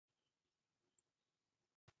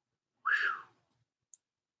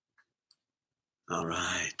All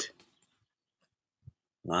right.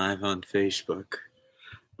 Live on Facebook.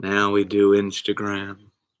 Now we do Instagram.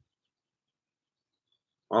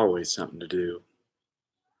 Always something to do.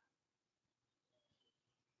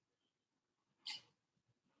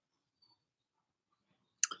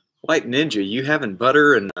 White Ninja, you having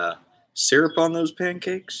butter and syrup on those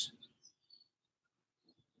pancakes?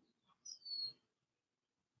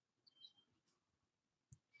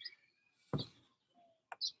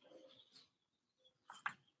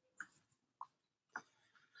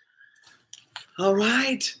 All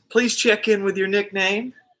right. Please check in with your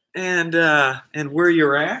nickname and where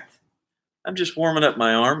you're at. I'm just warming up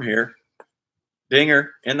my arm here.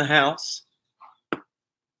 Dinger in the house.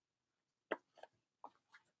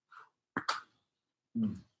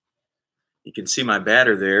 You can see my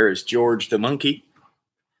batter there is George the Monkey.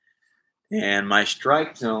 And my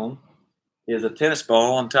strike zone is a tennis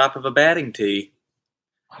ball on top of a batting tee.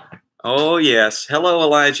 Oh, yes. Hello,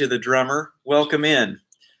 Elijah the drummer. Welcome in.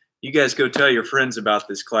 You guys go tell your friends about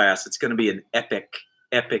this class. It's going to be an epic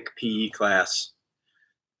PE class.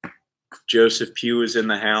 Joseph Pugh is in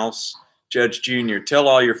the house. Judge Jr., tell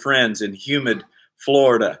all your friends in humid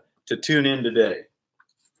Florida to tune in today.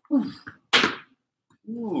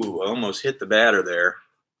 Ooh, I almost hit the batter there.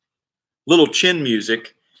 Little chin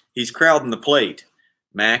music. He's crowding the plate.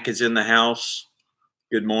 Mac is in the house.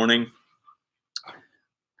 Good morning.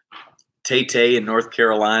 Tay-Tay in North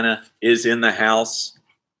Carolina is in the house.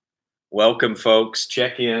 Welcome, folks.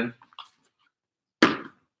 Check in.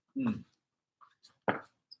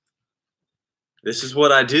 This is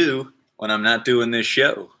what I do when I'm not doing this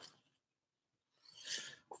show.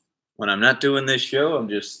 When I'm not doing this show, I'm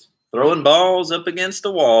just throwing balls up against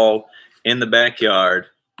the wall in the backyard.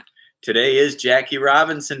 Today is Jackie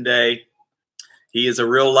Robinson Day. He is a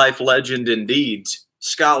real-life legend indeed.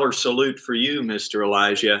 Scholar salute for you, Mr.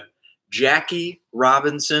 Elijah. Jackie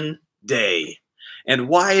Robinson Day. And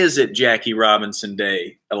why is it Jackie Robinson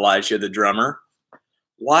Day, Elijah the drummer?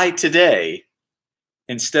 Why today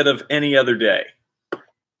instead of any other day?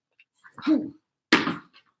 Ooh,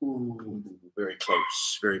 very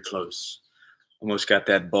close, very close. Almost got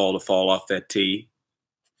that ball to fall off that tee.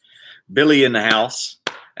 Billy in the house.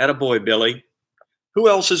 Attaboy, Billy. Who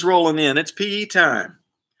else is rolling in? It's PE time.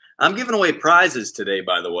 I'm giving away prizes today,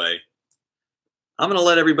 by the way. I'm going to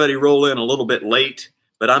let everybody roll in a little bit late,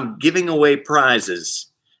 but I'm giving away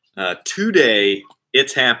prizes. Today,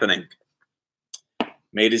 it's happening.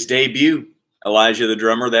 Made his debut, Elijah the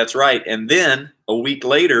drummer, that's right. And then, a week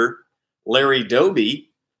later, Larry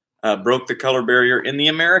Doby broke the color barrier in the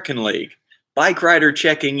American League. Bike rider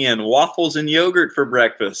checking in, waffles and yogurt for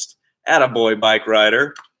breakfast. Attaboy, bike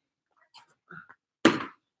rider.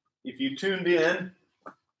 If you tuned in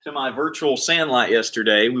to my virtual sandlot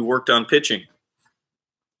yesterday, we worked on pitching.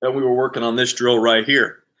 And we were working on this drill right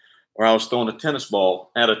here, where I was throwing a tennis ball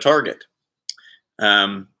at a target.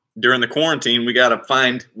 During the quarantine, we got to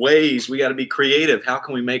find ways. We got to be creative. How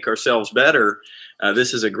can we make ourselves better?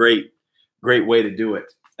 This is a great way to do it.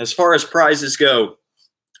 As far as prizes go,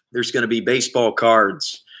 there's going to be baseball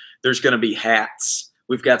cards. There's going to be hats.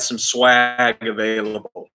 We've got some swag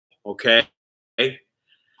available, okay?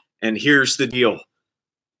 And here's the deal.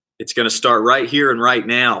 It's going to start right here and right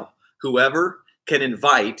now. Whoever can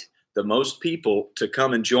invite the most people to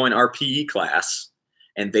come and join our PE class,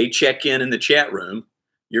 and they check in the chat room,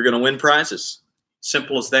 you're going to win prizes.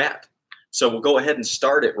 Simple as that. So we'll go ahead and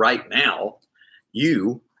start it right now.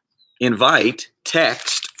 You invite,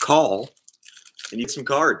 text, call, and you get some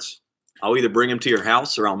cards. I'll either bring them to your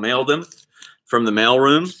house or I'll mail them from the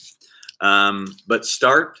mailroom. But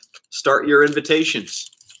start your invitations.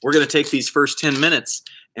 We're going to take these first 10 minutes,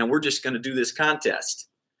 and we're just going to do this contest.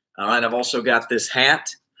 All right, I've also got this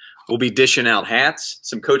hat. We'll be dishing out hats,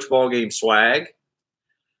 some Coach Ballgame swag.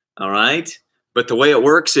 All right, but the way it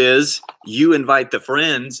works is you invite the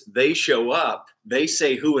friends, they show up, they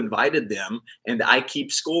say who invited them, and I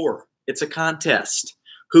keep score. It's a contest.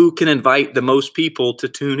 Who can invite the most people to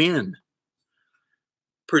tune in?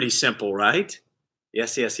 Pretty simple, right?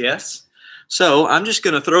 Yes, yes, yes. So I'm just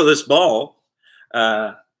going to throw this ball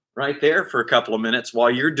right there for a couple of minutes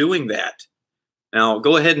while you're doing that. Now,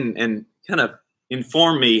 go ahead and kind of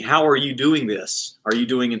inform me, how are you doing this? Are you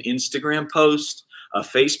doing an Instagram post, a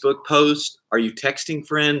Facebook post? Are you texting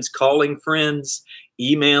friends, calling friends,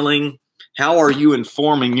 emailing? How are you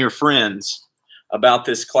informing your friends about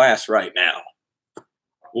this class right now?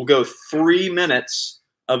 We'll go 3 minutes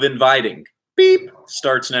of inviting. Beep,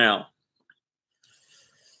 starts now.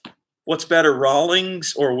 What's better,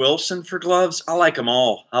 Rawlings or Wilson for gloves? I like them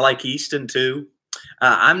all. I like Easton too.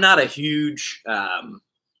 I'm not a huge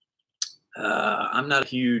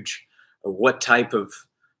what type of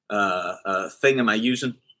thing am I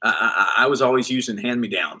using? I was always using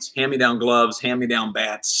hand-me-downs, hand-me-down gloves, hand-me-down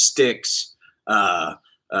bats, sticks,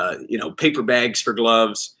 paper bags for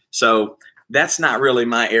gloves. So that's not really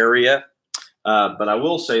my area. But I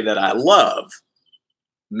will say that I love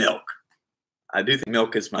milk. I do think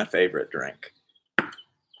milk is my favorite drink.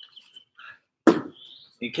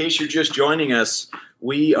 In case you're just joining us,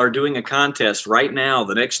 we are doing a contest right now,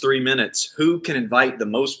 the next 3 minutes. Who can invite the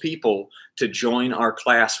most people to join our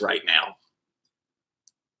class right now?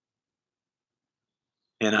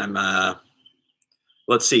 And I'm,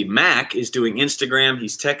 let's see, Mac is doing Instagram,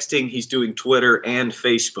 he's texting, he's doing Twitter and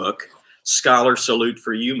Facebook. Scholar salute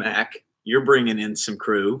for you, Mac. You're bringing in some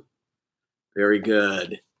crew. Very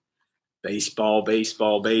good. Baseball,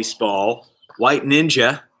 baseball, baseball. White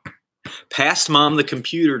Ninja passed Mom the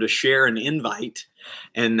computer to share an invite,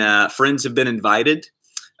 and friends have been invited,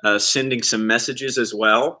 sending some messages as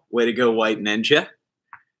well. Way to go, White Ninja.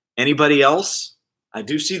 Anybody else? I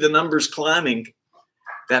do see the numbers climbing.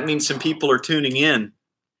 That means some people are tuning in.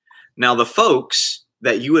 Now, the folks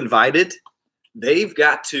that you invited, they've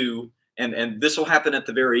got to, and this will happen at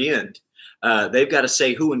the very end, they've got to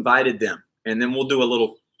say who invited them, and then we'll do a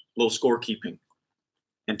little scorekeeping.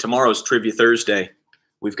 And tomorrow's Trivia Thursday.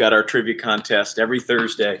 We've got our trivia contest every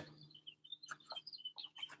Thursday.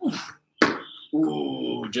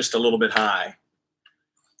 Ooh, just a little bit high.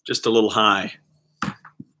 Just a little high.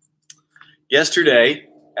 Yesterday,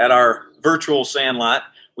 at our virtual sandlot,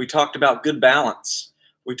 we talked about good balance.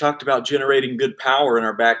 We talked about generating good power in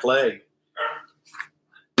our back leg.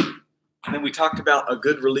 And then we talked about a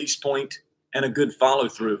good release point and a good follow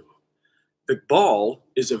through. The ball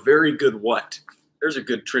is a very good what? There's a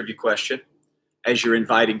good trivia question as you're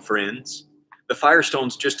inviting friends. The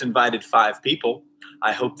Firestones just invited 5 people.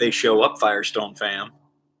 I hope they show up, Firestone fam.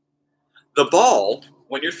 The ball,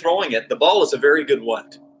 when you're throwing it, the ball is a very good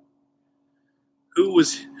what? Who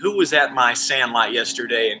was at my sandlot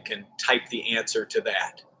yesterday and can type the answer to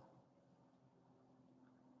that?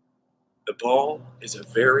 The ball is a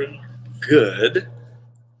very good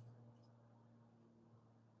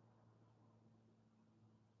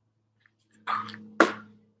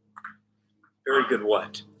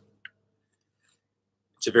what?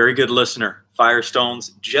 It's a very good listener.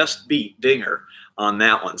 Firestones just beat Dinger on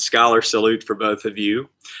that one. Scholar salute for both of you.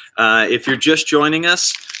 If you're just joining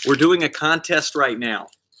us, we're doing a contest right now.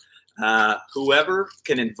 Whoever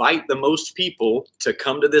can invite the most people to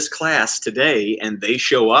come to this class today and they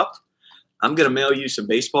show up, I'm going to mail you some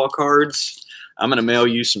baseball cards. I'm going to mail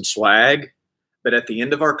you some swag. But at the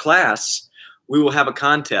end of our class, we will have a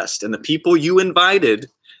contest. And the people you invited,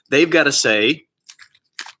 they've got to say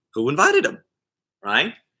who invited them,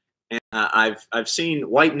 right? And I've seen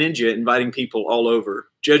White Ninja inviting people all over.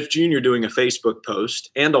 Judge Jr. doing a Facebook post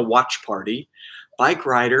and a watch party. Bike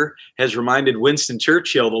Rider has reminded Winston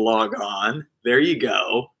Churchill to log on. There you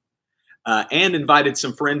go. And invited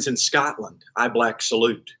some friends in Scotland. I black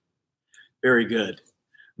salute. Very good.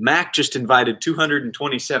 Mac just invited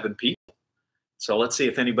 227 people. So let's see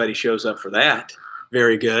if anybody shows up for that.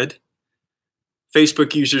 Very good.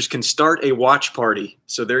 Facebook users can start a watch party.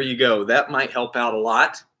 So there you go. That might help out a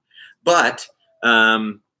lot. But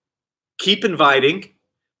keep inviting,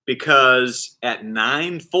 because at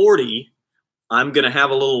 9:40, I'm going to have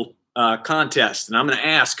a little contest. And I'm going to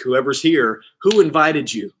ask whoever's here, who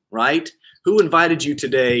invited you, right? Who invited you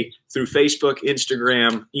today through Facebook,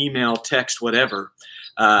 Instagram, email, text, whatever,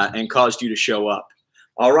 and caused you to show up?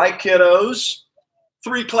 All right, kiddos.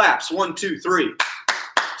 3 claps. 1, 2, 3.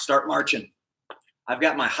 Start marching. I've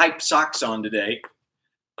got my hype socks on today.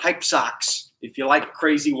 Hype socks. If you like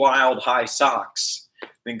crazy, wild, high socks,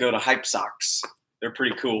 then go to Hype Socks. They're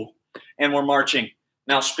pretty cool. And we're marching.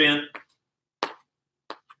 Now spin.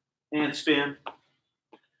 And spin.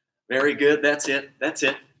 Very good. That's it. That's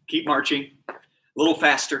it. Keep marching. A little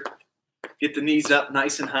faster. Get the knees up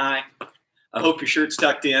nice and high. I hope your shirt's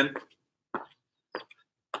tucked in.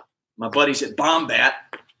 My buddies at Bomb Bat,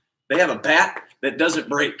 they have a bat that doesn't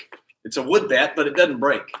break. It's a wood bat, but it doesn't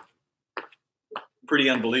break. Pretty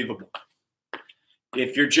unbelievable.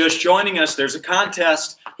 If you're just joining us, there's a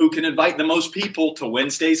contest. Who can invite the most people to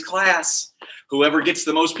Wednesday's class? Whoever gets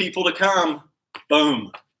the most people to come,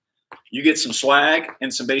 boom. You get some swag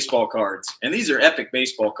and some baseball cards. And these are epic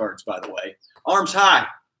baseball cards, by the way. Arms high.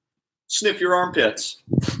 Sniff your armpits.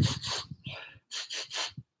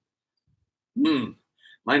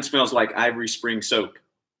 Mine smells like Ivory Spring soap.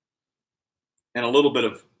 And a little bit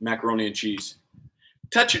of macaroni and cheese.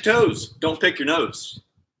 Touch your toes. Don't pick your nose.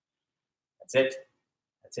 That's it.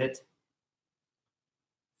 That's it.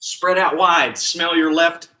 Spread out wide. Smell your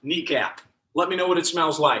left kneecap. Let me know what it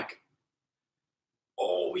smells like.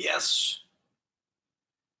 yes.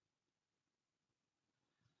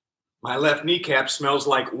 My left kneecap smells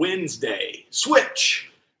like Wednesday.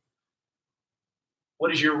 Switch. What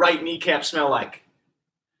does your right kneecap smell like?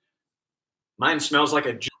 Mine smells like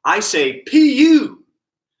I say PU.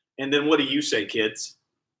 And then what do you say, kids?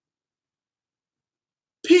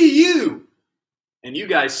 PU. And you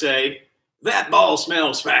guys say, that ball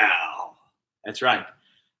smells foul. That's right.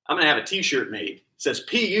 I'm going to have a t-shirt made. It says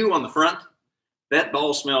PU on the front. That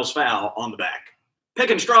ball smells foul on the back.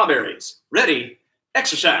 Picking strawberries. Ready?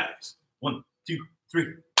 Exercise. 1, 2, 3.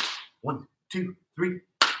 1, 2, 3.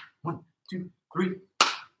 1, 2, 3.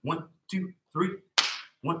 1, 2, 3.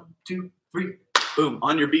 1, 2, 3. Boom.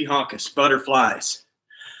 On your B-honkus. Butterflies.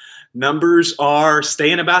 Numbers are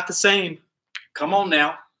staying about the same. Come on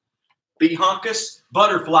now. B-honkus.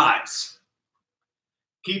 Butterflies.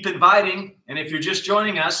 Keep inviting. And if you're just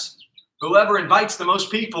joining us, whoever invites the most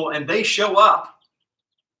people and they show up,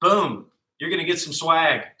 boom, you're going to get some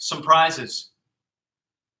swag, some prizes.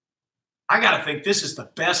 I got to think this is the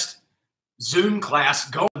best Zoom class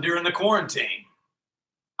going during the quarantine.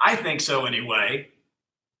 I think so anyway.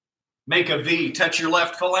 Make a V, touch your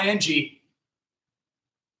left phalange.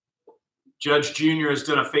 Judge Jr. has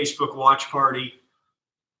done a Facebook watch party.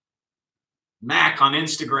 Mac on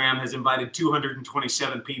Instagram has invited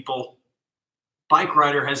 227 people. Bike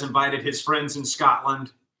Rider has invited his friends in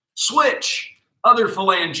Scotland. Switch, other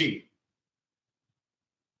phalange.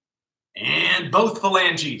 And both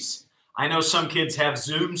phalanges. I know some kids have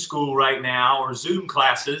Zoom school right now or Zoom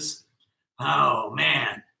classes. Oh,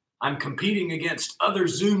 man, I'm competing against other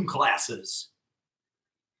Zoom classes.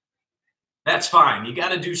 That's fine. You got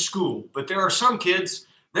to do school. But there are some kids,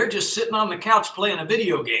 they're just sitting on the couch playing a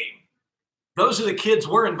video game. Those are the kids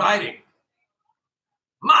we're inviting.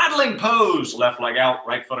 Modeling pose. Left leg out,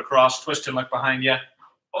 right foot across, twist and look behind you.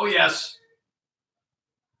 Oh, yes.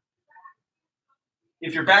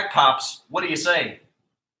 If your back pops, what do you say?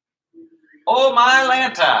 Oh, my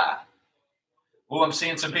Lanta. Oh, I'm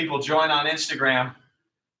seeing some people join on Instagram.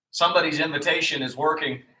 Somebody's invitation is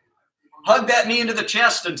working. Hug that knee into the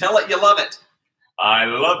chest and tell it you love it. I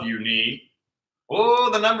love you, knee. Oh,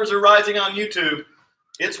 the numbers are rising on YouTube.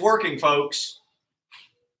 It's working, folks.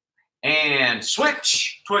 And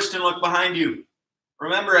switch. Twist and look behind you.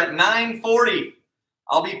 Remember, at 9:40,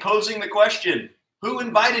 I'll be posing the question, who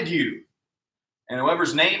invited you? And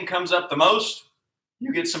whoever's name comes up the most,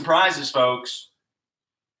 you get some prizes, folks.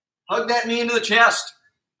 Hug that knee into the chest.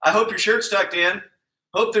 I hope your shirt's tucked in.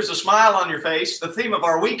 Hope there's a smile on your face. The theme of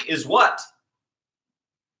our week is what?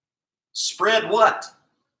 Spread what?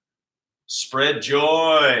 Spread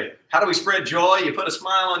joy. How do we spread joy? You put a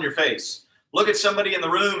smile on your face. Look at somebody in the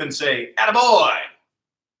room and say, attaboy.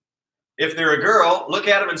 If they're a girl, look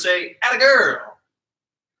at them and say, attagirl.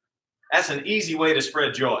 That's an easy way to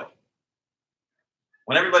spread joy.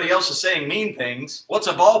 When everybody else is saying mean things, what's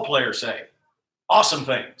a ball player say? Awesome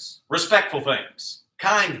things, respectful things,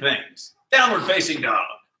 kind things. Downward facing dog.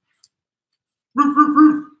 Roof, roof,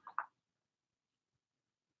 roof.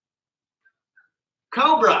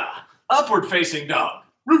 Cobra. Upward facing dog.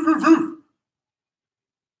 Roof, roof, roof.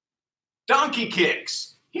 Donkey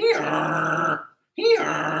kicks. Here.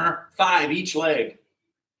 Here. 5 each leg.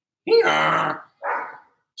 Here.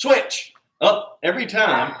 Switch. Oh, every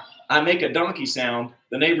time I make a donkey sound,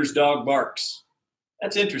 the neighbor's dog barks.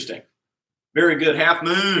 That's interesting. Very good. Half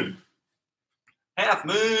moon. Half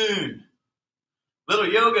moon. Little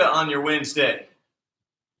yoga on your Wednesday.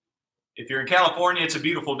 If you're in California, it's a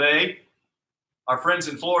beautiful day. Our friends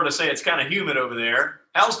in Florida say it's kind of humid over there.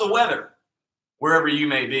 How's the weather? Wherever you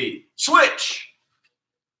may be. Switch.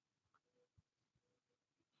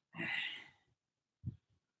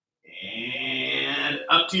 And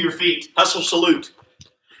up to your feet. Hustle salute.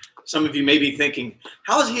 Some of you may be thinking,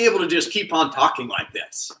 how is he able to just keep on talking like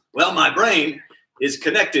this? Well, my brain is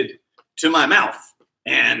connected to my mouth,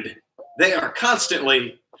 and they are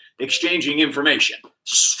constantly exchanging information.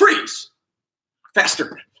 Freeze.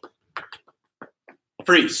 Faster.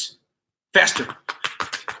 Freeze. Faster.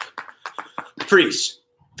 Freeze.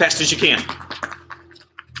 Fast as you can.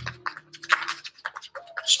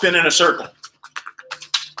 Spin in a circle.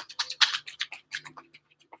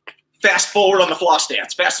 Fast forward on the floss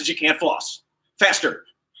dance. Fast as you can floss. Faster.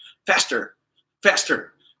 Faster.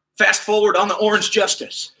 Faster. Fast forward on the orange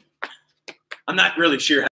justice. I'm not really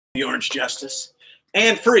sure how to do the orange justice.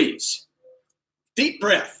 And freeze. Deep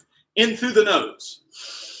breath in through the nose.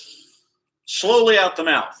 Slowly out the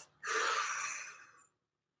mouth.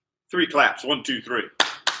 3 claps. 1, 2, 3.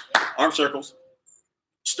 Arm circles.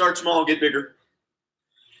 Start small, get bigger.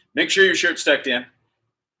 Make sure your shirt's tucked in.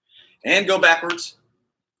 And go backwards.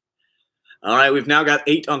 All right, we've now got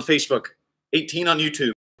 8 on Facebook, 18 on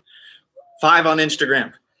YouTube, 5 on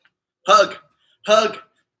Instagram. Hug, hug,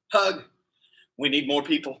 hug. We need more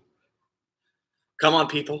people. Come on,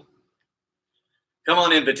 people. Come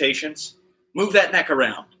on, invitations. Move that neck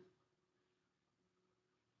around.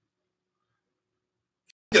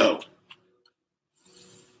 Go.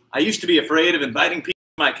 I used to be afraid of inviting people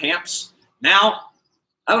to my camps. Now,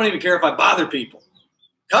 I don't even care if I bother people.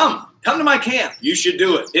 Come to my camp. You should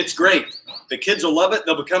do it. It's great. The kids will love it.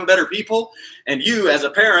 They'll become better people. And you, as a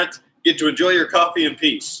parent, get to enjoy your coffee in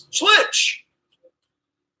peace. Switch.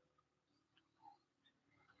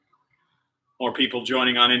 More people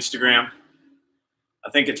joining on Instagram. I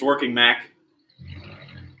think it's working, Mac.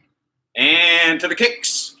 And to the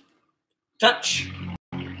kicks. Touch.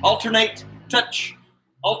 Alternate. Touch.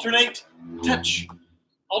 Alternate. Touch.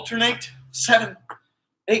 Alternate. 7,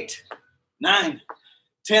 8, 9,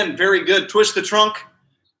 10. Very good. Twist the trunk.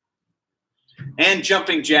 And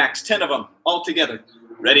jumping jacks. 10 of them all together.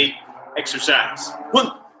 Ready? Exercise.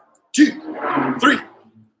 1, 2, 3,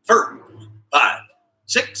 4, 5,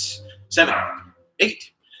 6, 7,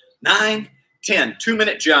 8, 9, 10.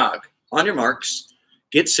 2-minute jog. On your marks.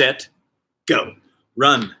 Get set. Go.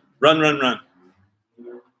 Run. Run, run, run.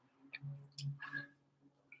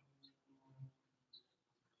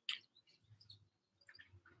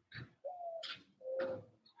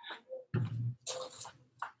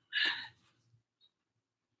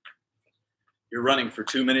 You're running for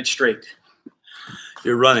 2 minutes straight.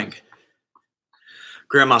 You're running.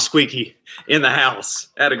 Grandma Squeaky in the house.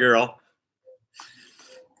 Atta girl.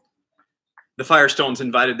 The Firestones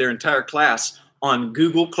invited their entire class on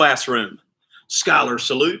Google Classroom. Scholar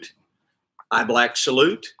salute. Eye black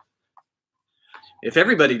salute. If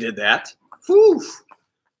everybody did that, whew,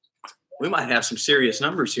 we might have some serious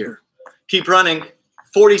numbers here. Keep running.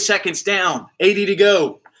 40 seconds down. 80 to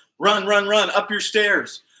go. Run, run, run. Up your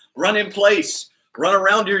stairs. Run in place. Run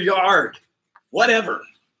around your yard. Whatever.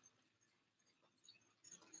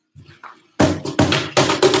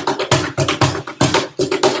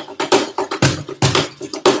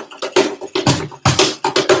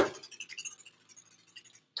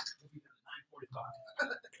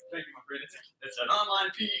 Thank you, my friend. It's an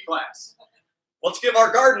online PE class. Let's give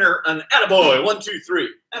our gardener an attaboy. 1, 2, 3.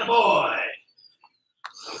 Attaboy.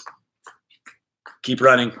 Keep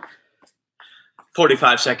running.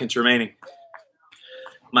 45 seconds remaining.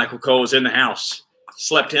 Michael Cole is in the house.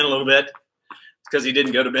 Slept in a little bit because he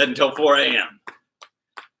didn't go to bed until 4 a.m.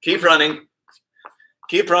 Keep running.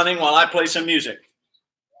 Keep running while I play some music.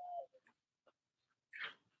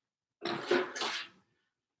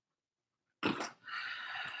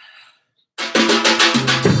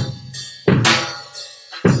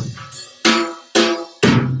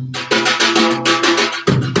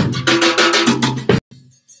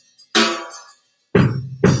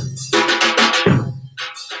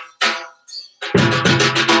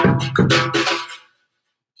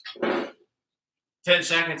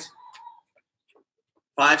 Seconds.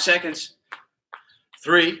 5 seconds.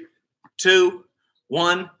 3, 2,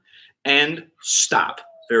 1, and stop.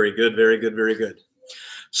 Very good, very good, very good.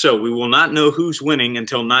 So we will not know who's winning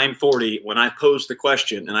until 9:40 when I pose the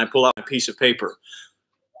question and I pull out a piece of paper.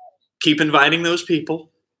 Keep inviting those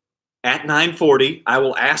people. At 9:40, I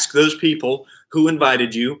will ask those people who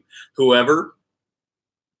invited you. Whoever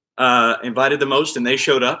invited the most and they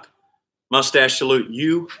showed up, mustache salute,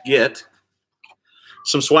 you get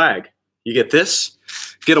some swag. You get this.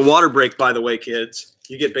 Get a water break, by the way, kids.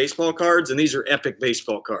 You get baseball cards, and these are epic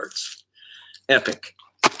baseball cards. Epic.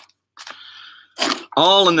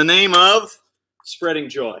 All in the name of spreading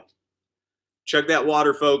joy. Chug that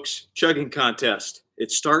water, folks. Chugging contest. It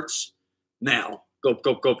starts now. Gulp,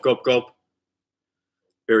 gulp, gulp, gulp, gulp.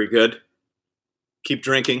 Very good. Keep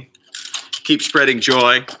drinking. Keep spreading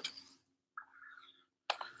joy.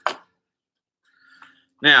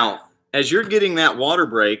 Now, as you're getting that water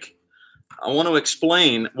break, I want to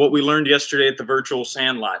explain what we learned yesterday at the virtual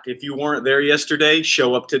sandlot. If you weren't there yesterday,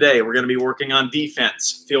 show up today. We're going to be working on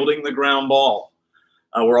defense, fielding the ground ball.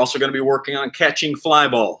 We're also going to be working on catching fly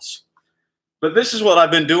balls. But this is what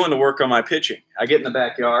I've been doing to work on my pitching. I get in the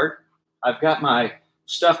backyard. I've got my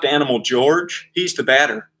stuffed animal, George. He's the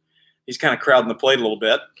batter. He's kind of crowding the plate a little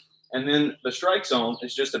bit. And then the strike zone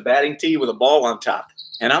is just a batting tee with a ball on top.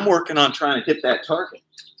 And I'm working on trying to hit that target.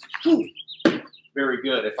 Ooh, very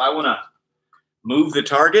good. If I want to move the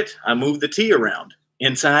target, I move the tee around.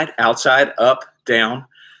 Inside, outside, up, down,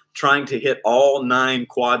 trying to hit all 9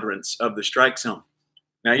 quadrants of the strike zone.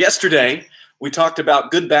 Now, yesterday, we talked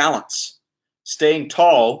about good balance, staying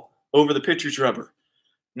tall over the pitcher's rubber.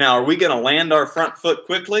 Now, are we going to land our front foot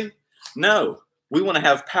quickly? No. we want to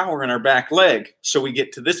have power in our back leg. So we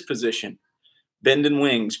get to this position, bend in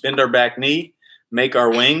wings, bend our back knee, make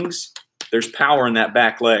our wings. There's power in that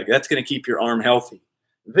back leg. That's going to keep your arm healthy.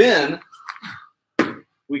 Then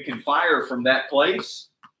we can fire from that place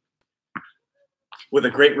with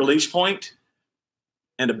a great release point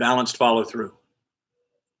and a balanced follow through.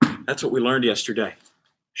 That's what we learned yesterday.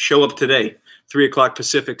 Show up today, 3 o'clock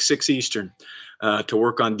Pacific, 6 Eastern, to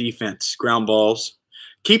work on defense, ground balls.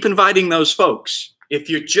 Keep inviting those folks. If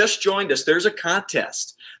you just joined us, there's a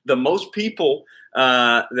contest. The most people,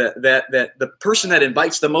 the person that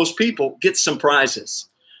invites the most people gets some prizes.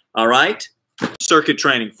 All right? Circuit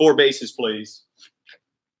training, 4 bases, please.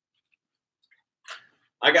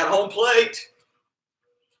 I got home plate.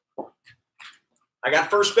 I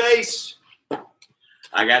got first base.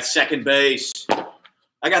 I got second base.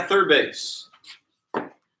 I got third base.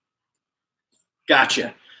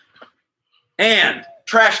 Gotcha. And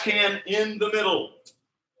trash can in the middle.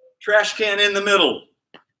 Trash can in the middle.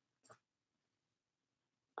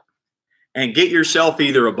 And get yourself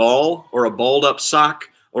either a ball or a balled up sock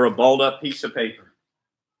or a balled up piece of paper.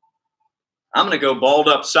 I'm going to go balled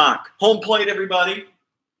up sock. Home plate, everybody.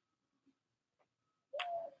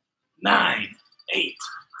 9, 8,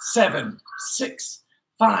 7, 6,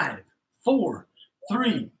 5, 4,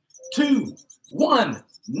 3, 2, 1.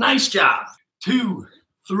 Nice job. 2,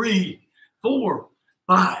 3, 4,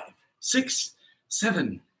 5, 6,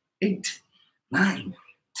 7, 8, 9,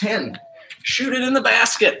 10. Shoot it in the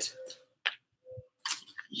basket.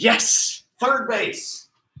 Yes. Third base.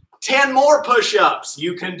 10 more push-ups.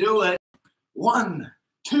 You can do it. 1,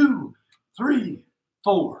 2, 3,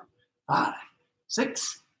 4, 5,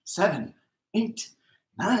 6, 7, 8,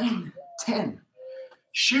 9, 10.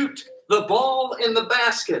 Shoot the ball in the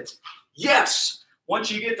basket. Yes.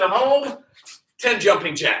 Once you get to home, 10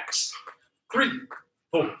 jumping jacks. 3,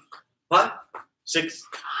 4, 5, 6,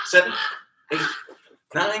 7, 8,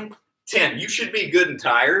 9, 10. You should be good and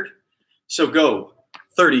tired. So go.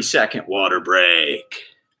 30-second water break.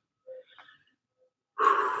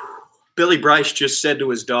 Billy Bryce just said to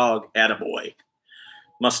his dog, attaboy.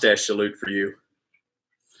 Mustache salute for you.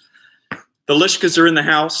 The Lishkas are in the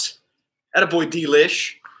house. Attaboy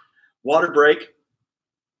D-Lish. Water break.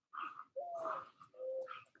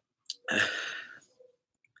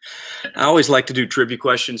 I always like to do trivia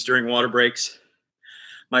questions during water breaks.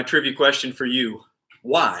 My trivia question for you,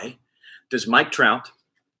 why does Mike Trout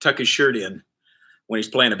tuck his shirt in when he's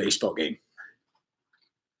playing a baseball game?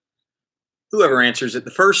 Whoever answers it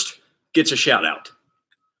the first gets a shout out.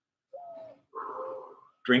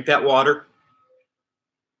 Drink that water.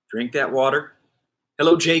 Drink that water.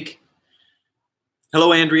 Hello, Jake.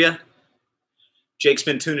 Hello, Andrea. Jake's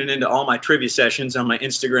been tuning into all my trivia sessions on my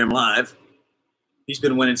Instagram Live. He's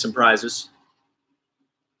been winning some prizes.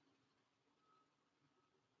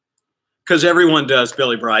 Because everyone does,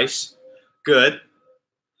 Billy Bryce. Good.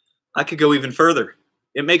 I could go even further.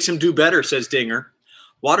 It makes him do better, says Dinger.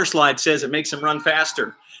 Waterslide says it makes him run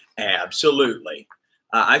faster. Absolutely.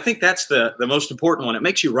 I think that's the most important one. It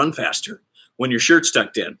makes you run faster when your shirt's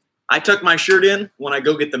tucked in. I tuck my shirt in when I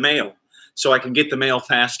go get the mail so I can get the mail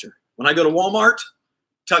faster. When I go to Walmart,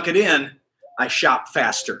 tuck it in, I shop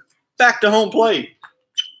faster. Back to home plate.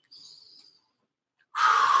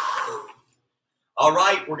 All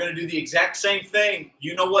right, we're going to do the exact same thing.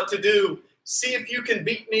 You know what to do. See if you can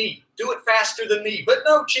beat me. Do it faster than me, but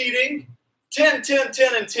no cheating. 10, 10,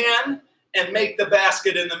 10, and 10, and make the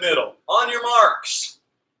basket in the middle. On your marks.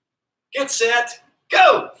 Get set.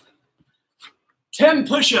 Go. 10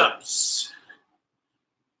 push-ups.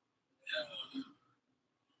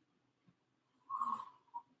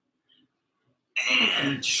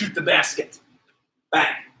 And shoot the basket.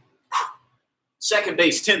 Bang. Second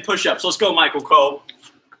base, 10 push-ups. Let's go, Michael Cole.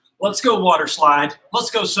 Let's go, Waterslide. Let's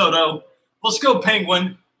go, Soto. Let's go,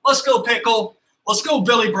 Penguin. Let's go, Pickle. Let's go,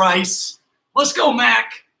 Billy Bryce. Let's go,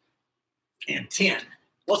 Mac. And 10.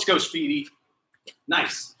 Let's go, Speedy.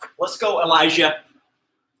 Nice. Let's go, Elijah.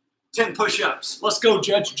 10 push-ups. Let's go,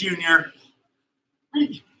 Judge Jr.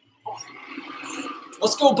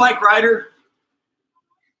 Let's go, Bike Rider.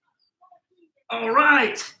 All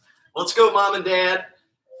right. Let's go, Mom and Dad.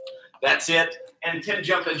 That's it. And 10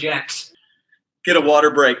 jumping jacks. Get a water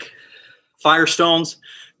break. Firestones,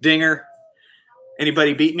 Dinger.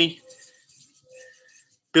 Anybody beat me?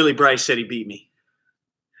 Billy Bryce said he beat me.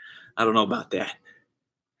 I don't know about that.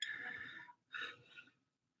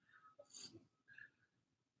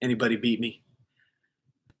 Anybody beat me?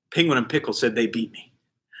 Penguin and Pickle said they beat me.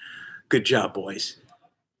 Good job, boys.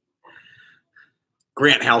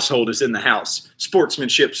 Grant household is in the house.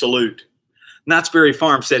 Sportsmanship salute. Knott's Berry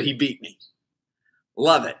Farm said he beat me.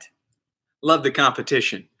 Love it. Love the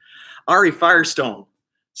competition. Ari Firestone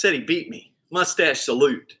said he beat me. Mustache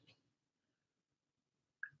salute.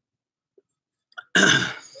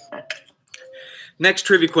 Next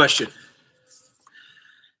trivia question.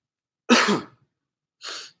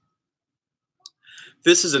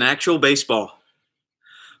 This is an actual baseball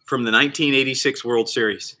from the 1986 World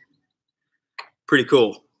Series. Pretty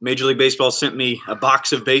cool. Major League Baseball sent me a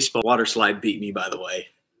box of baseball. Water slide beat me, by the way.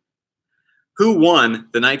 Who won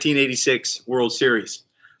the 1986 World Series?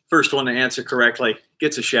 First one to answer correctly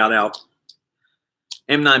gets a shout out.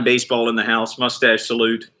 M9 baseball in the house. Mustache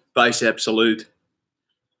salute. Bicep salute.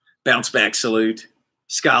 Bounce back salute.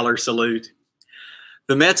 Scholar salute.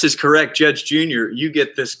 The Mets is correct. Judge Jr., you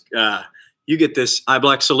get this eye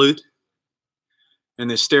black salute in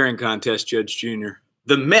this staring contest, Judge Jr.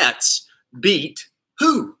 The Mets beat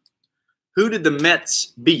who? Who did the Mets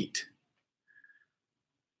beat?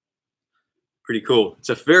 Pretty cool. It's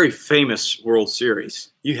a very famous World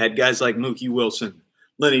Series. You had guys like Mookie Wilson,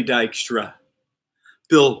 Lenny Dykstra,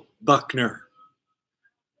 Bill Buckner.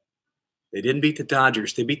 They didn't beat the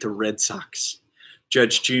Dodgers. They beat the Red Sox.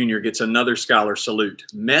 Judge Jr. gets another scholar salute.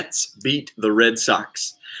 Mets beat the Red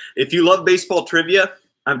Sox. If you love baseball trivia,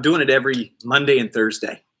 I'm doing it every Monday and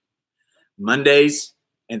Thursday. Mondays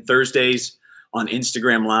and Thursdays on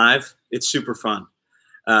Instagram Live. It's super fun.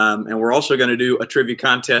 And we're also going to do a trivia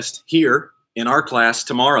contest here in our class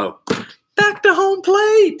tomorrow. Back to home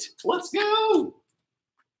plate. Let's go.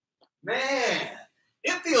 Man,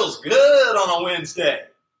 it feels good on a Wednesday.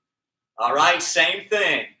 All right, same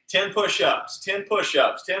thing. 10 push-ups, 10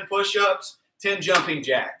 push-ups, 10 push-ups, 10 jumping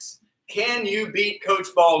jacks. Can you beat Coach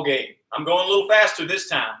Ballgame? I'm going a little faster this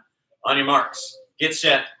time. On your marks. Get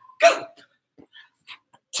set. Go.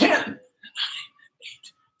 10, 9, 8,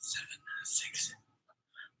 7, 6,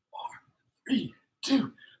 4, 3,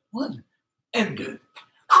 2, 1, and good.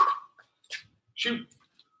 Shoot.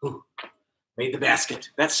 Ooh. Made the basket.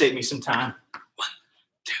 That saved me some time. 1,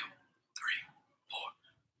 2, 3, 4,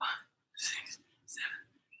 5, 6, 7,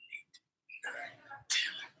 8,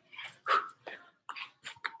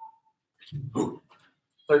 9, 10. Ooh.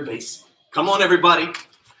 Third base. Come on, everybody.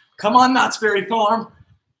 Come on, Knott's Berry Farm.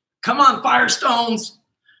 Come on, Firestones.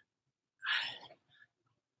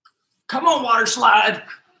 Come on, water slide.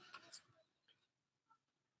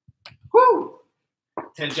 Woo!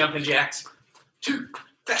 10 jumping jacks. 2,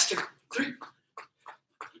 faster. 3.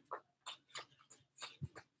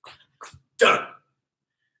 Done.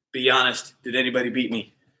 Be honest. Did anybody beat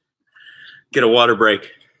me? Get a water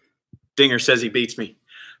break. Dinger says he beats me.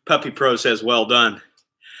 Puppy Pro says, well done.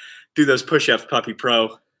 Do those push-ups, Puppy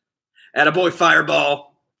Pro. Attaboy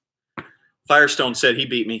Fireball. Firestone said he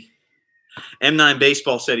beat me. M9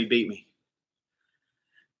 Baseball said he beat me.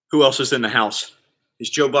 Who else is in the house? Is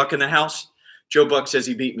Joe Buck in the house? Joe Buck says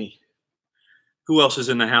he beat me. Who else is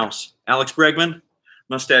in the house? Alex Bregman?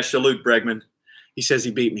 Mustache salute, Bregman. He says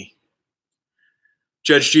he beat me.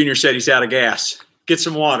 Judge Jr. said he's out of gas. Get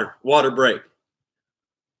some water. Water break.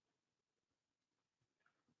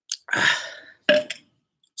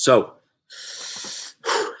 So,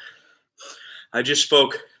 I just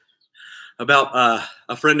spoke about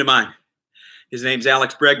a friend of mine. His name's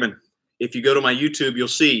Alex Bregman. If you go to my YouTube, you'll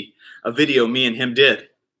see a video me and him did.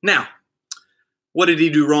 Now, what did he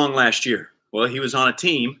do wrong last year? Well, he was on a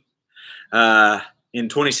team in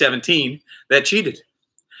 2017 that cheated.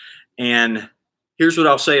 And here's what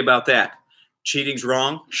I'll say about that. Cheating's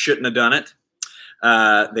wrong. Shouldn't have done it.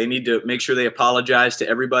 They need to make sure they apologize to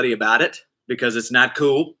everybody about it because it's not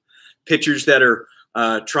cool. Pitchers that are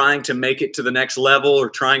trying to make it to the next level or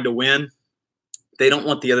trying to win, they don't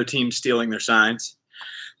want the other team stealing their signs.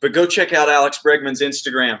 But go check out Alex Bregman's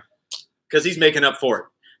Instagram because he's making up for it.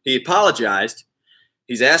 He apologized.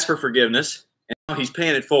 He's asked for forgiveness, and now he's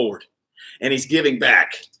paying it forward. And he's giving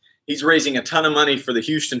back. He's raising a ton of money for the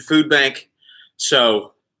Houston Food Bank.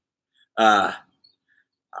 So I'd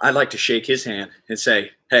like to shake his hand and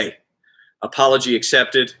say, hey, apology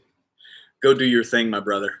accepted. Go do your thing, my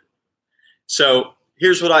brother. So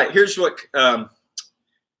here's what I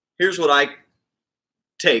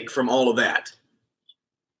take from all of that.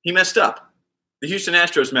 He messed up. The Houston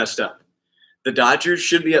Astros messed up. The Dodgers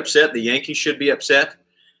should be upset. The Yankees should be upset.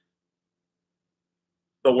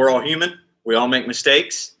 But we're all human. We all make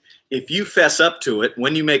mistakes. If you fess up to it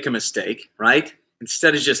when you make a mistake, right,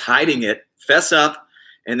 instead of just hiding it, fess up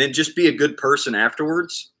and then just be a good person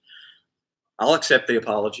afterwards, I'll accept the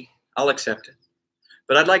apology. I'll accept it.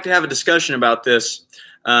 But I'd like to have a discussion about this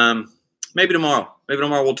maybe tomorrow. Maybe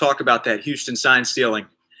tomorrow we'll talk about that Houston sign stealing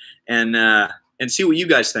and see what you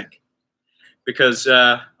guys think. Because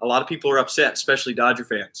a lot of people are upset, especially Dodger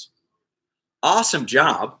fans. Awesome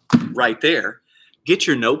job right there. Get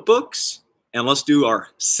your notebooks and let's do our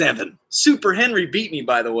 7. Super Henry beat me,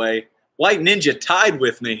 by the way. White Ninja tied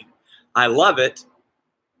with me. I love it.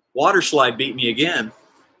 Water Slide beat me again.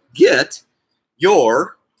 Get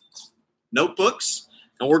your notebooks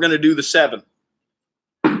and we're going to do the 7.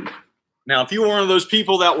 Now, if you were one of those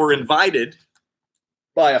people that were invited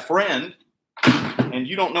by a friend and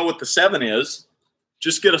you don't know what the 7 is,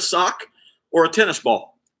 just get a sock or a tennis ball.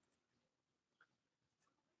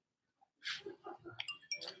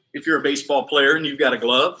 If you're a baseball player and you've got a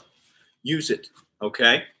glove, use it,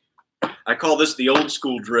 okay? I call this the old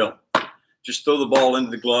school drill. Just throw the ball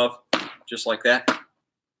into the glove, just like that.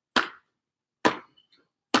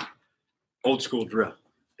 Old school drill,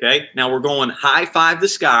 okay? Now we're going high five the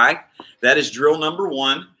sky. That is drill number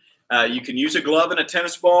 1. You can use a glove and a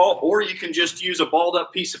tennis ball, or you can just use a balled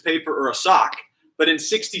up piece of paper or a sock. But in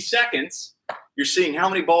 60 seconds, you're seeing how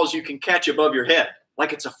many balls you can catch above your head.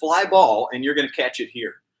 Like it's a fly ball, and you're going to catch it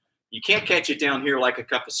here. You can't catch it down here like a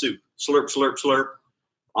cup of soup. Slurp, slurp, slurp.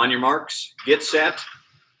 On your marks, get set.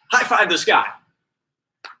 High five the sky.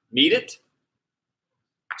 Meet it.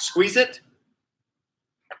 Squeeze it.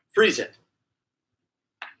 Freeze it.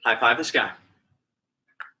 High five the sky.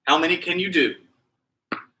 How many can you do?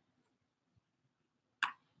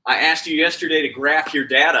 I asked you yesterday to graph your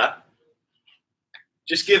data.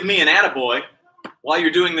 Just give me an attaboy while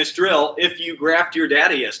you're doing this drill if you graphed your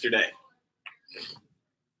data yesterday.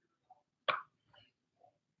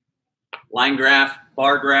 Line graph,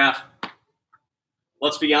 bar graph.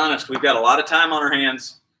 Let's be honest, we've got a lot of time on our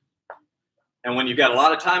hands. And when you've got a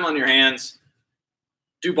lot of time on your hands,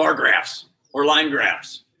 do bar graphs or line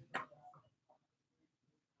graphs.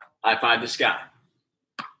 High five the sky.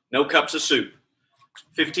 No cups of soup.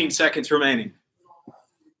 15 seconds remaining.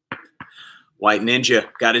 White Ninja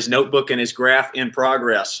got his notebook and his graph in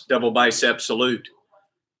progress. Double bicep salute.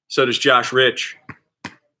 So does Josh Rich.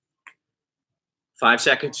 5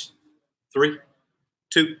 seconds. 3,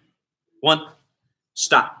 2, 1.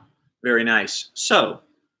 Stop. Very nice. So,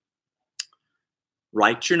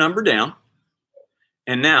 write your number down.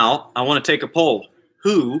 And now I want to take a poll.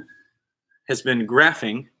 Who has been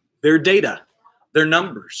graphing their data, their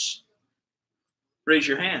numbers? Raise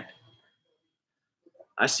your hand.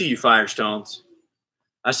 I see you, Firestones.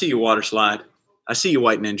 I see you, Water Slide. I see you,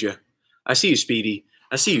 White Ninja. I see you, Speedy.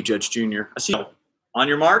 I see you, Judge Jr. I see you. On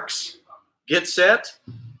your marks, get set,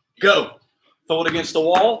 go. Throw it against the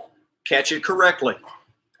wall, catch it correctly.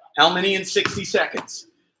 How many in 60 seconds?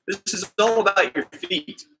 This is all about your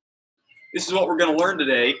feet. This is what we're going to learn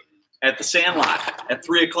today at the Sandlot at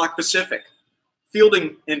 3 o'clock Pacific.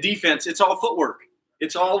 Fielding and defense, it's all footwork.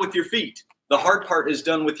 It's all with your feet. The hard part is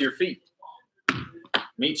done with your feet.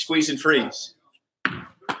 Meet, squeeze, and freeze.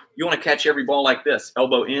 You want to catch every ball like this.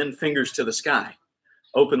 Elbow in, fingers to the sky.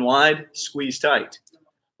 Open wide, squeeze tight.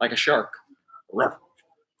 Like a shark. Ruff.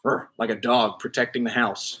 Like a dog protecting the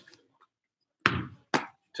house.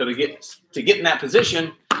 So to get in that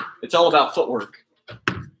position, it's all about footwork.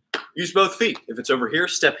 Use both feet. If it's over here,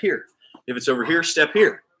 step here. If it's over here, step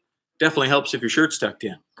here. Definitely helps if your shirt's tucked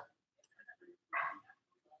in.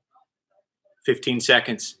 15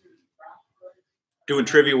 seconds. Doing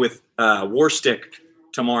trivia with War Stick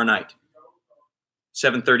tomorrow night.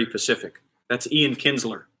 7:30 Pacific. That's Ian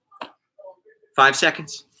Kinsler. 5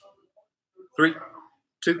 seconds. 3,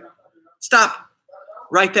 2, stop.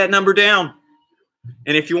 Write that number down.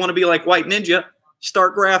 And if you want to be like White Ninja,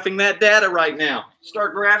 start graphing that data right now.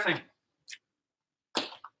 Start graphing.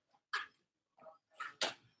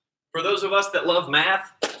 For those of us that love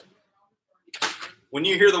math, when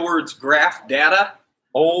you hear the words graph data,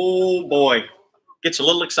 oh boy, gets a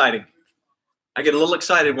little exciting. I get a little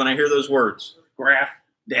excited when I hear those words, graph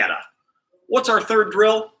data. What's our third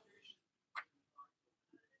drill?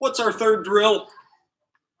 What's our third drill?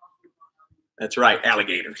 That's right,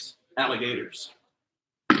 alligators. Alligators.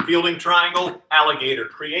 Fielding triangle, alligator.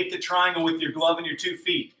 Create the triangle with your glove and your 2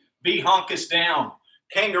 feet. B honkus down.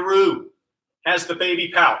 Kangaroo has the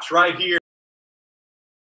baby pouch right here.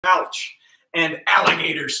 Pouch. And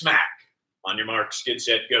alligator smack. On your marks, get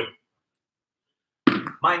set, go.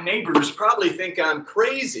 My neighbors probably think I'm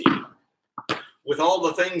crazy with all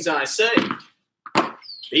the things I say.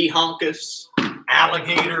 B honkus,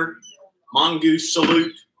 alligator, mongoose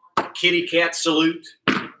salute, kitty cat salute.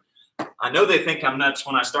 I know they think I'm nuts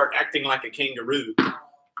when I start acting like a kangaroo.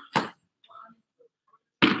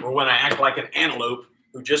 Or when I act like an antelope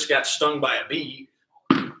who just got stung by a bee.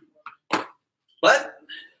 But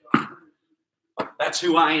that's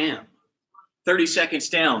who I am. 30 seconds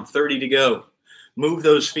down, 30 to go. Move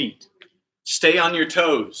those feet. Stay on your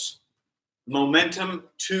toes. Momentum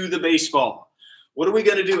to the baseball. What are we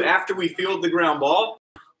going to do after we field the ground ball?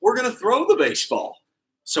 We're going to throw the baseball.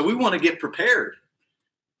 So we want to get prepared.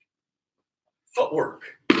 Footwork.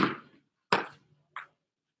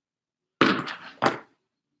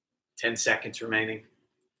 10 seconds remaining.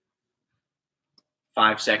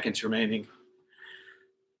 5 seconds remaining.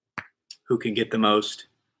 Who can get the most?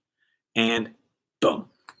 And boom.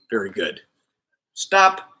 Very good.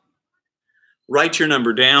 Stop. Write your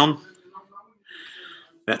number down.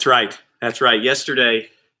 That's right. That's right. Yesterday,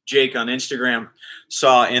 Jake on Instagram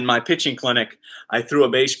saw in my pitching clinic, I threw a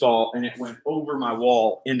baseball and it went over my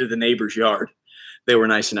wall into the neighbor's yard. They were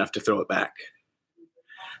nice enough to throw it back.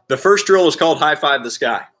 The first drill is called High Five the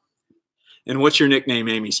Sky. And what's your nickname,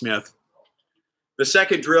 Amy Smith? The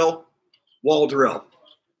second drill, wall drill.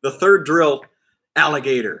 The third drill,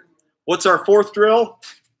 alligator. What's our fourth drill?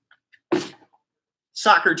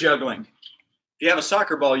 Soccer juggling. If you have a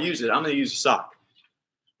soccer ball, use it. I'm going to use a sock.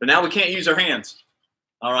 But now we can't use our hands.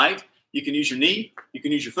 All right? You can use your knee. You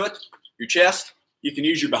can use your foot, your chest. You can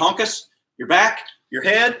use your bahunkus, your back, your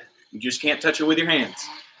head. You just can't touch it with your hands.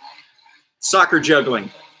 Soccer juggling.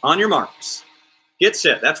 On your marks. Get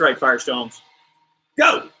set. That's right, Firestones.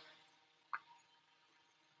 Go!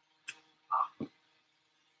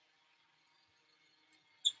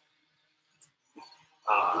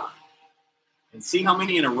 And see how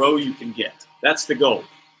many in a row you can get. That's the goal.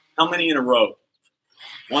 How many in a row?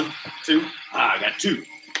 1, 2. I got 2.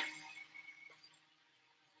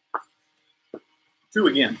 2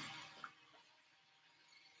 again.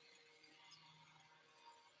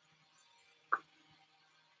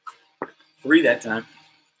 3 that time.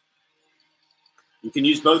 You can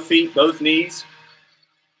use both feet, both knees.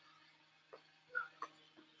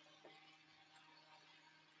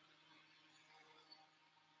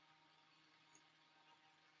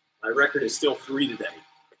 My record is still 3 today.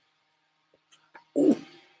 Ooh.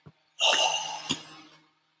 I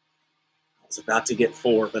was about to get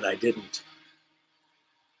 4, but I didn't.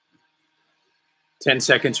 10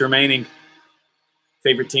 seconds remaining.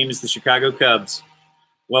 Favorite team is the Chicago Cubs.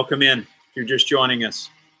 Welcome in if you're just joining us.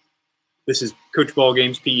 This is Coach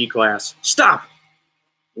Ballgame's PE class. Stop!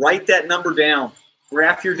 Write that number down.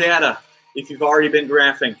 Graph your data if you've already been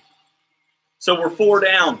graphing. So we're 4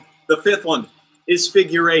 down. The 5th one is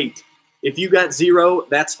figure 8. If you got 0,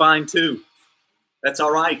 that's fine too. That's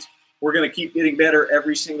all right. We're going to keep getting better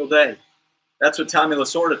every single day. That's what Tommy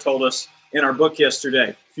Lasorda told us in our book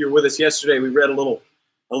yesterday. If you were with us yesterday, we read a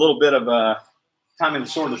little bit of Tommy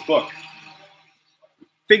Lasorda's book.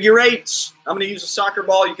 Figure 8s. I'm going to use a soccer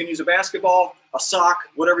ball. You can use a basketball, a sock,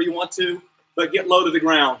 whatever you want to, but get low to the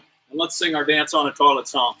ground. And let's sing our Dance on a Toilet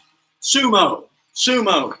song. Sumo,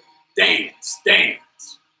 sumo, dance, dance.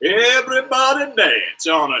 Everybody dance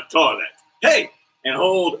on a toilet. Hey, and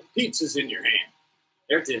hold pizzas in your hand.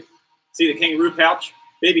 There's it. See the kangaroo pouch?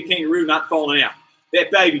 Baby kangaroo not falling out. That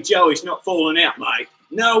baby Joey's not falling out, mate.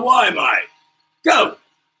 No way, mate. Go.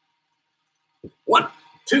 1,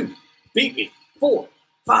 2, beat me. 4,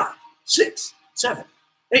 5, 6, 7,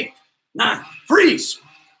 8, 9. Freeze.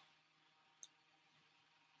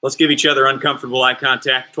 Let's give each other uncomfortable eye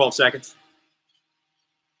contact. 12 seconds.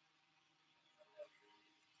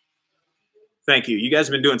 Thank you. You guys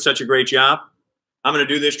have been doing such a great job. I'm going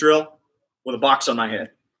to do this drill with a box on my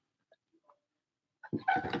head.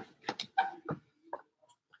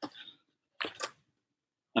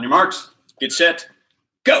 On your marks, get set,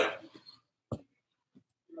 go.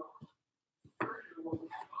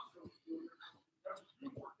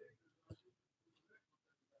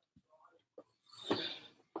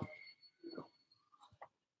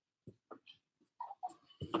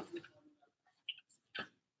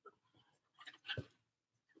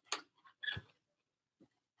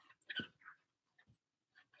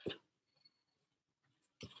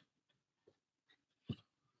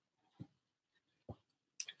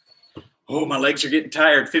 Oh, my legs are getting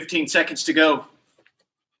tired. 15 seconds to go.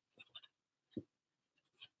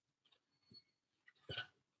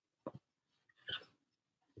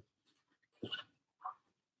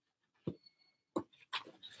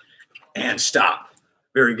 And stop.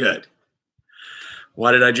 Very good.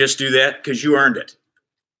 Why did I just do that? Because you earned it.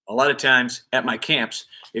 A lot of times at my camps,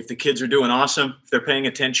 if the kids are doing awesome, if they're paying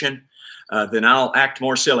attention, then I'll act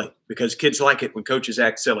more silly because kids like it when coaches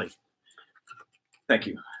act silly. Thank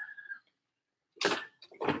you.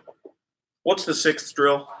 What's the 6th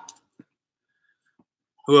drill?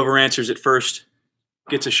 Whoever answers it first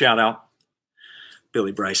gets a shout out.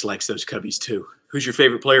 Billy Bryce likes those Cubbies too. Who's your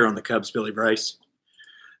favorite player on the Cubs, Billy Bryce?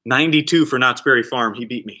 92 for Knott's Berry Farm. He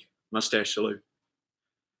beat me. Mustache salute.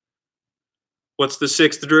 What's the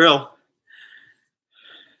 6th drill?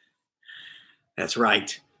 That's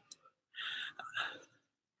right.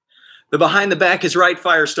 The behind the back is right,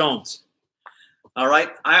 Firestones. All right.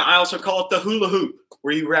 I also call it the hula hoop,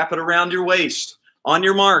 where you wrap it around your waist. On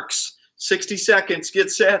your marks, 60 seconds,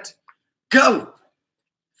 get set, go.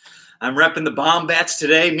 I'm repping the Bomb bats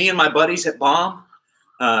today. Me and my buddies at Bomb.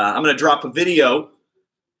 I'm going to drop a video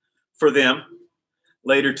for them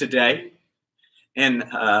later today. And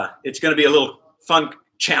it's going to be a little fun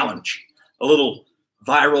challenge, a little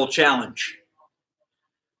viral challenge.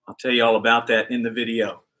 I'll tell you all about that in the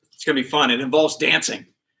video. It's going to be fun. It involves dancing.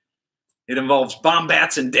 It involves Bomb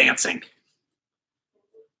bats and dancing.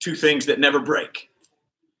 Two things that never break.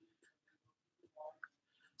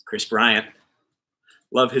 Chris Bryant,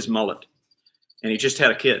 love his mullet. And he just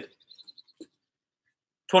had a kid.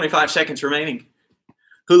 25 seconds remaining.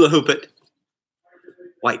 Hula hoop it.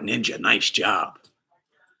 White Ninja, nice job.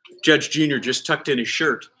 Judge Jr. just tucked in his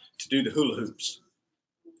shirt to do the hula hoops.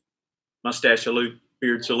 Mustache salute,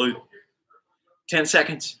 beard salute. 10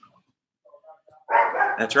 seconds.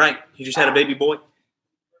 That's right. He just had a baby boy.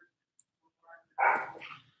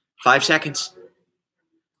 5 seconds.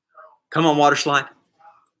 Come on, water slide.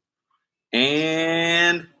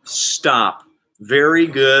 And stop. Very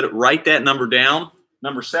good. Write that number down.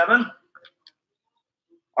 Number 7.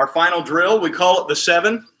 Our final drill, we call it the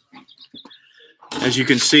 7. As you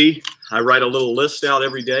can see, I write a little list out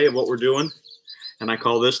every day of what we're doing, and I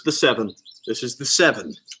call this the 7. This is the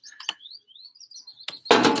 7.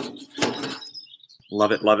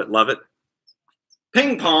 Love it, love it, love it.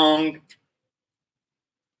 Ping pong.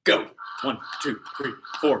 Go. 1, 2, 3,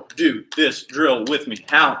 4. Do this drill with me.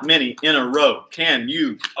 How many in a row can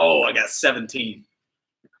you? Oh, I got 17.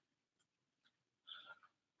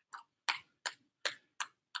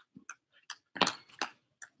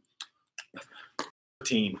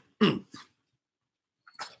 13.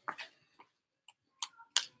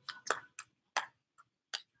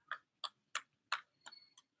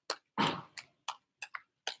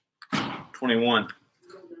 21.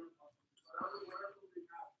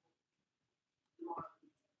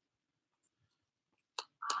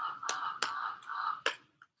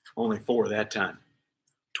 Only 4 that time.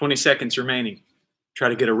 20 seconds remaining. Try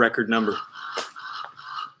to get a record number.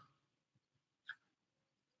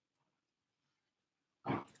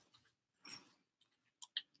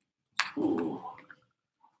 Ooh.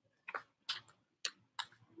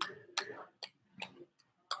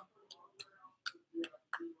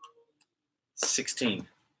 16.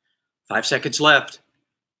 5 seconds left.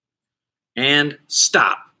 And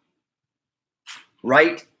stop.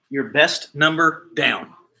 Write your best number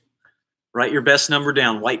down. Write your best number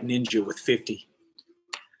down. White Ninja with 50.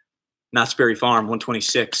 Knott's Berry Farm,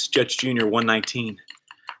 126. Judge Jr., 119.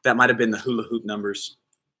 That might have been the hula hoop numbers.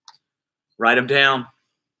 Write them down.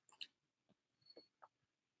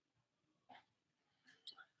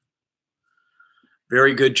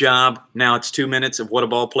 Very good job. Now it's 2 minutes of what a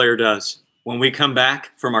ball player does. When we come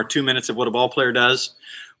back from our 2 minutes of what a ball player does,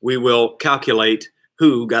 we will calculate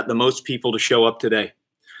who got the most people to show up today.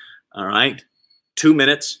 All right? 2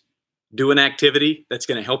 minutes. Do an activity that's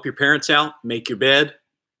going to help your parents out. Make your bed.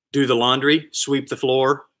 Do the laundry. Sweep the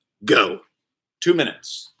floor. Go. 2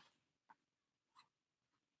 minutes.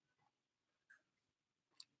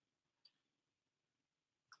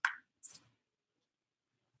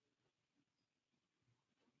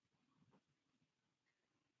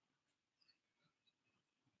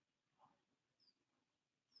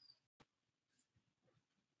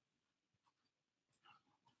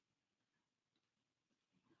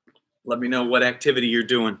 Let me know what activity you're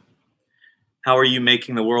doing. How are you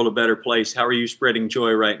making the world a better place? How are you spreading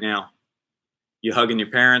joy right now? You hugging your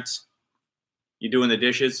parents? You doing the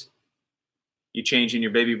dishes? You changing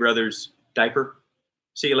your baby brother's diaper?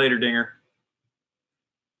 See you later, Dinger.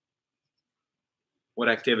 What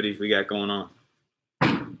activities we got going on?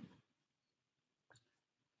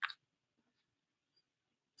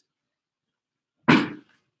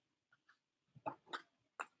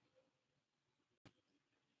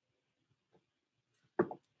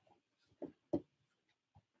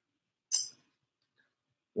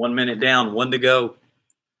 One minute down, 1 to go.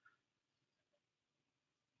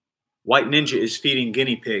 White Ninja is feeding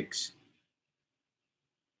guinea pigs.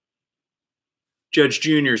 Judge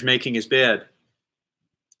Jr. is making his bed.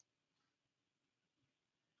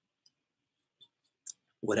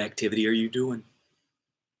 What activity are you doing?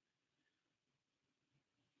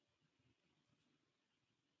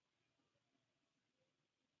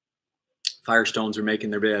 Firestones are making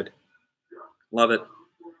their bed. Love it.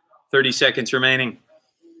 30 seconds remaining.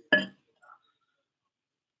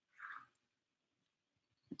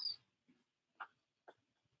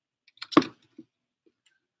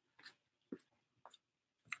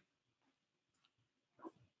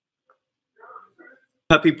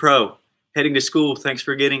 Puppy Pro, heading to school. Thanks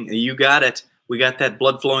for getting, you got it. We got that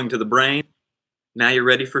blood flowing to the brain. Now you're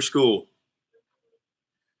ready for school.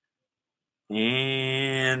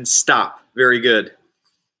 And stop. Very good.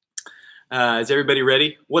 Is everybody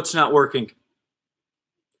ready? What's not working?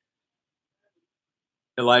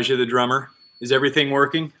 Elijah the drummer. Is everything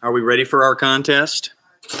working? Are we ready for our contest?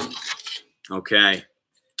 Okay.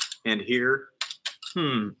 And here,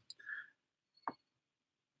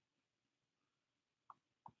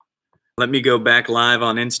 let me go back live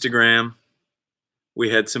on Instagram.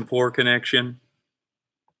 We had some poor connection.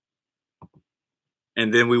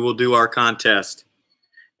 And then we will do our contest.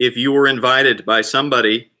 If you were invited by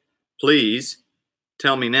somebody, please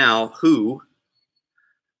tell me now who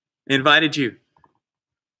invited you.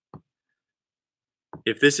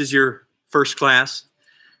 If this is your first class,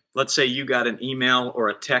 let's say you got an email or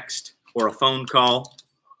a text or a phone call.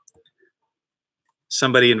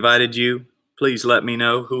 Somebody invited you. Please let me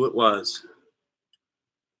know who it was.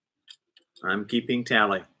 I'm keeping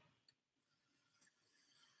tally.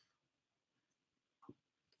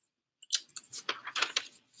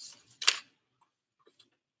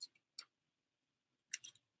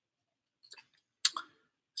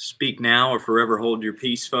 Speak now or forever hold your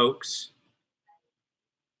peace, folks.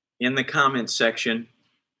 In the comments section,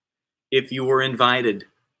 if you were invited,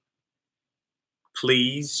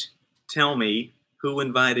 please tell me who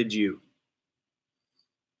invited you.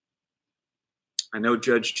 I know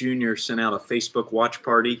Judge Jr. sent out a Facebook watch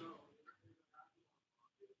party.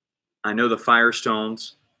 I know the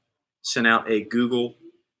Firestones sent out a Google.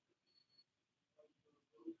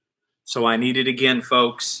 So I need it again,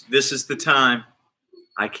 folks. This is the time.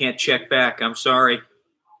 I can't check back. I'm sorry.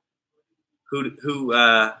 Who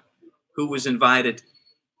was invited?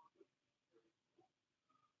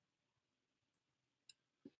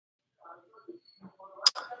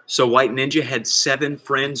 So White Ninja had 7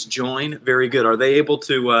 friends join. Very good. Are they able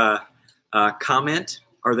to comment?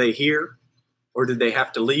 Are they here? Or did they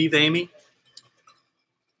have to leave, Amy?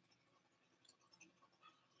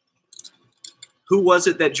 Who was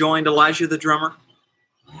it that joined Elijah the drummer?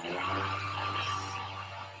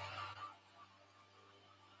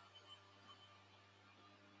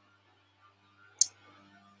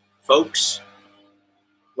 Folks,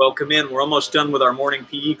 welcome in. We're almost done with our morning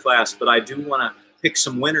PE class, but I do want to pick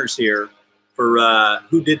some winners here for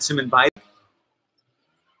who did some inviting.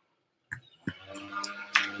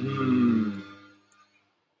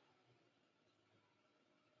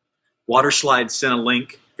 Waterslide sent a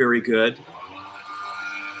link. Very good.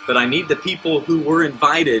 But I need the people who were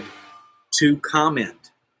invited to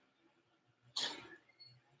comment.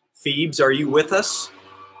 Phoebes, are you with us?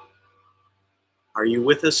 Are you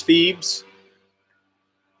with us, Phoebes?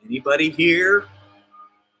 Anybody here?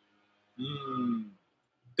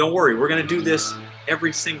 Don't worry, we're going to do this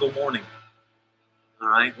every single morning. All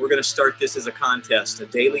right, we're going to start this as a contest, a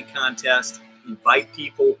daily contest. Invite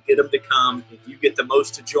people, get them to come. If you get the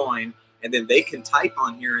most to join, and then they can type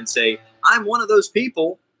on here and say, I'm one of those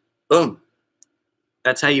people. Boom.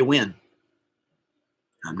 That's how you win.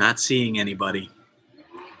 I'm not seeing anybody.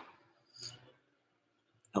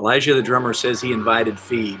 Elijah the drummer says he invited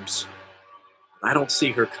Phoebes. I don't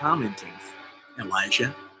see her commenting,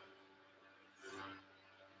 Elijah.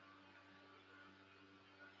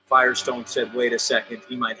 Firestone said, wait a second,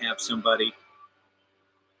 he might have somebody.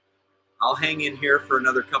 I'll hang in here for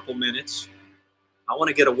another couple minutes. I want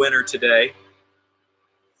to get a winner today.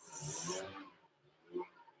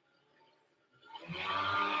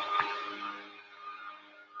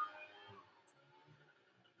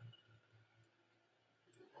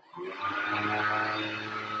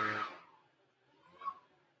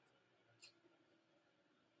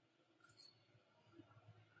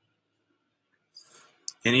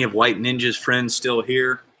 Any of White Ninja's friends still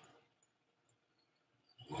here?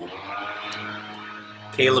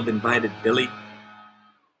 Caleb invited Billy.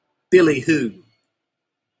 Billy who?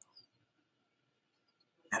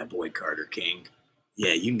 Attaboy, Carter King.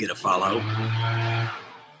 Yeah, you can get a follow.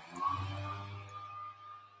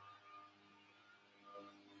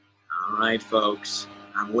 All right, folks.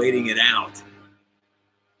 I'm waiting it out.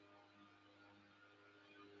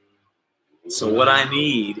 So what I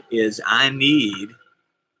need is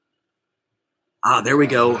there we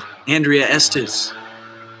go. Andrea Estes.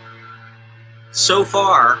 So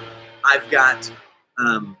far, I've got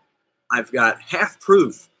half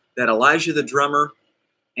proof that Elijah the drummer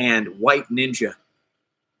and White Ninja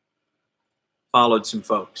followed some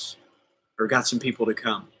folks or got some people to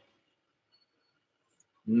come.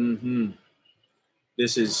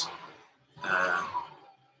 This is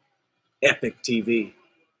epic TV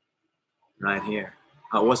right here.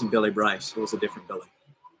 Oh, it wasn't Billy Bryce. It was a different Billy.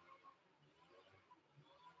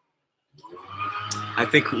 I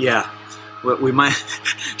think, yeah. We might.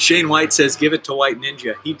 Shane White says, give it to White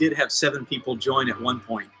Ninja. He did have 7 people join at one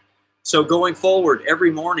point. So going forward, every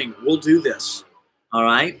morning we'll do this. All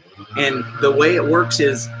right. And the way it works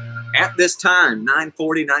is at this time,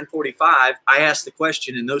 9:40, 9:45, I ask the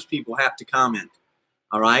question and those people have to comment.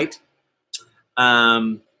 All right.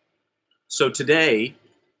 So today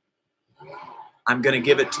I'm going to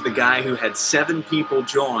give it to the guy who had 7 people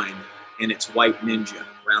join, and it's White Ninja.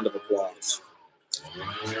 Round of applause.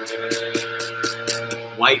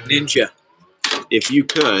 White Ninja, if you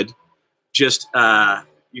could, just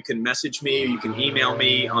you can message me, you can email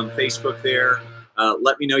me on Facebook there.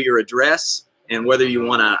 Let me know your address and whether you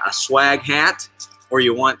want a swag hat or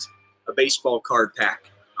you want a baseball card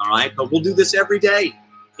pack. All right, but we'll do this every day.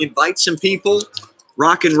 Invite some people,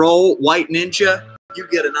 rock and roll, White Ninja. You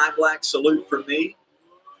get an eye black salute from me.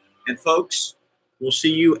 And folks, we'll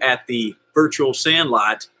see you at the virtual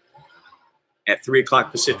Sandlot at 3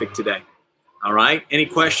 o'clock Pacific today. All right, any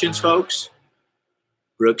questions, folks?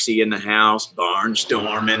 Brooksy in the house,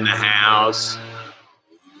 Barnstorm in the house.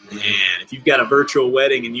 Man, if you've got a virtual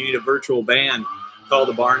wedding and you need a virtual band, call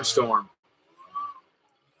the Barnstorm.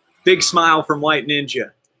 Big smile from White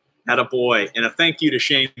Ninja. Attaboy. And a thank you to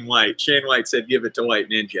Shane White. Shane White said, give it to White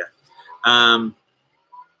Ninja.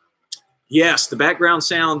 Yes, the background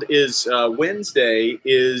sound is Wednesday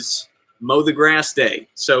is Mow the Grass Day.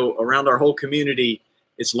 So around our whole community,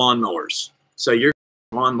 it's lawnmowers. So you're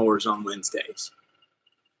lawnmowers on Wednesdays.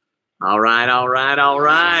 All right, all right, all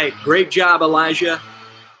right. Great job, Elijah.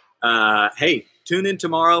 Hey, tune in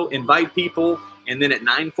tomorrow, invite people, and then at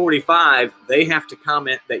 9:45, they have to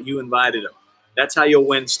comment that you invited them. That's how you'll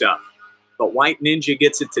win stuff. But White Ninja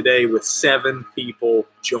gets it today with 7 people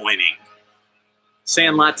joining.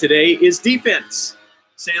 Sandlot today is defense.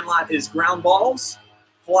 Sandlot is ground balls,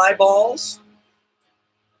 fly balls,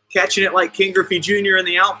 catching it like King Griffey Jr. in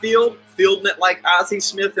the outfield, fielding it like Ozzie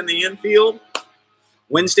Smith in the infield.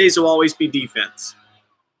 Wednesdays will always be defense.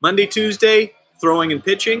 Monday, Tuesday, throwing and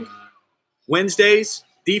pitching. Wednesdays,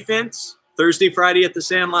 defense. Thursday, Friday at the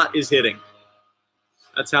Sandlot is hitting.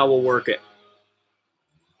 That's how we'll work it.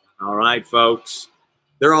 All right, folks.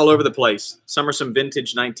 They're all over the place. Some are some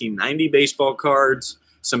vintage 1990 baseball cards,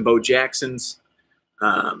 some Bo Jacksons,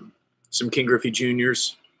 some King Griffey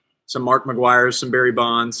Juniors, some Mark McGuire's, some Barry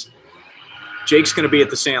Bonds. Jake's going to be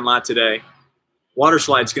at the Sandlot today.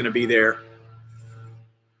 Waterslide's going to be there.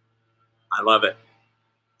 I love it.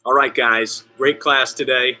 All right, guys. Great class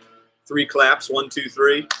today. 3 claps. 1, 2,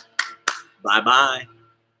 3. Bye-bye.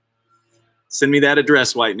 Send me that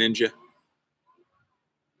address, White Ninja.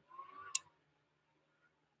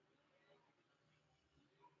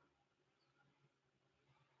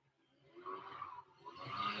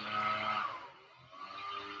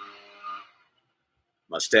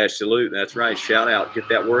 Mustache salute. That's right. Shout out. Get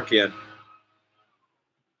that work in.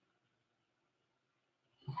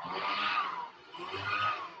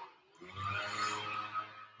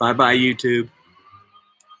 Bye-bye, YouTube.